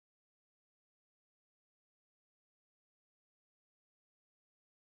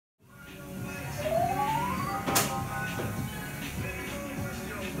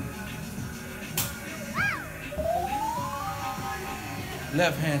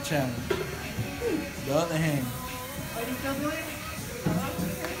left hand challenge. The other hand. Are you still doing it?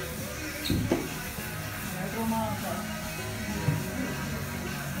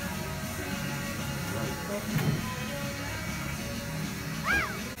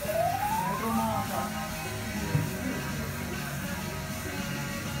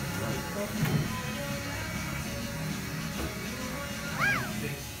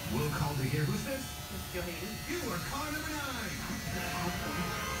 We'll call to hear who's this? You are car number 9. Oh,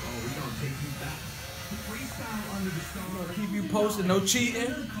 we're gonna take you back. Freestyle under the stars. Keep you posted, no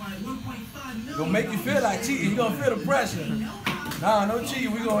cheating. Gonna make you feel like cheating. You gonna feel the pressure. Nah, no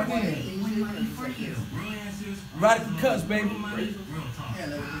cheating. We going in. RadicalCutz, baby.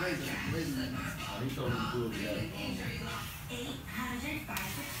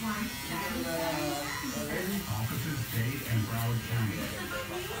 Offices Dade and Broward County.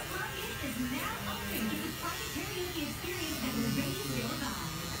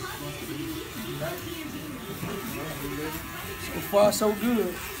 So far, so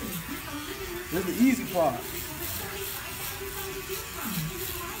good. This is the easy part.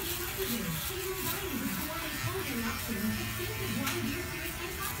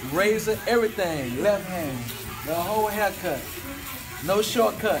 Razor everything, left hand, the whole haircut, no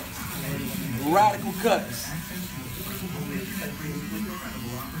shortcuts, RadicalCutz.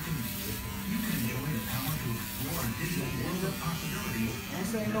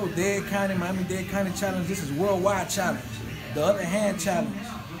 This ain't no Dade County, Miami-Dade County challenge. This is worldwide challenge. The other hand challenge.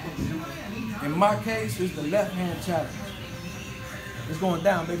 In my case, it's the left hand challenge. It's going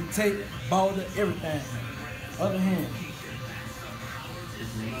down, baby. Tape, boulder, everything. Other hand.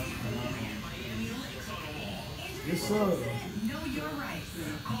 Yes, sir. No, you're right.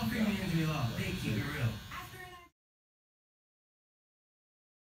 Coffee and Angie Love. They keep it real.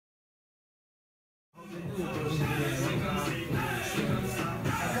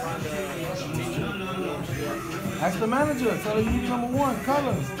 Ask the manager. Tell her you number 1,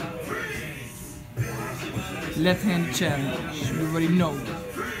 colors. Left-handed challenge. You already know.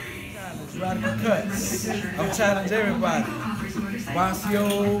 RadicalCutz. I'm challenging everybody. Basio,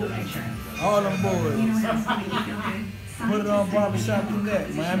 all them boys. Put it on Barbershop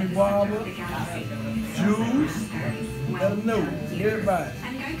Connect. Miami Barber, Jews, let them know. Everybody.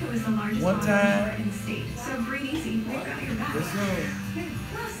 One time. So breathe easy. We've got your back. Yes, sir.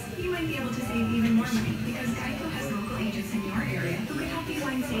 Plus, you might be able to save even more money because Geico has local agents in your area who can help you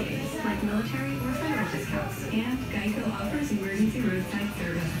find savings like military or federal discounts. And Geico offers emergency roadside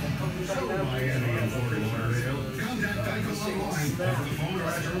service.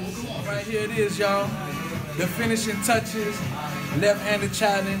 Right here it is, y'all. The finishing touches, left-handed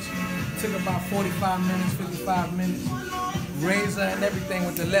challenge. Took about 45 minutes, 55 minutes. Razor and everything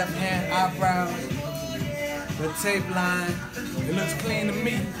with the left hand, eyebrows, the tape line. It looks clean to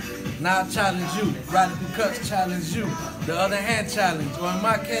me. Now I challenge you. RadicalCutz challenge you. The other hand challenge, or in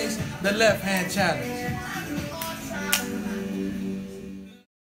my case, the left hand challenge.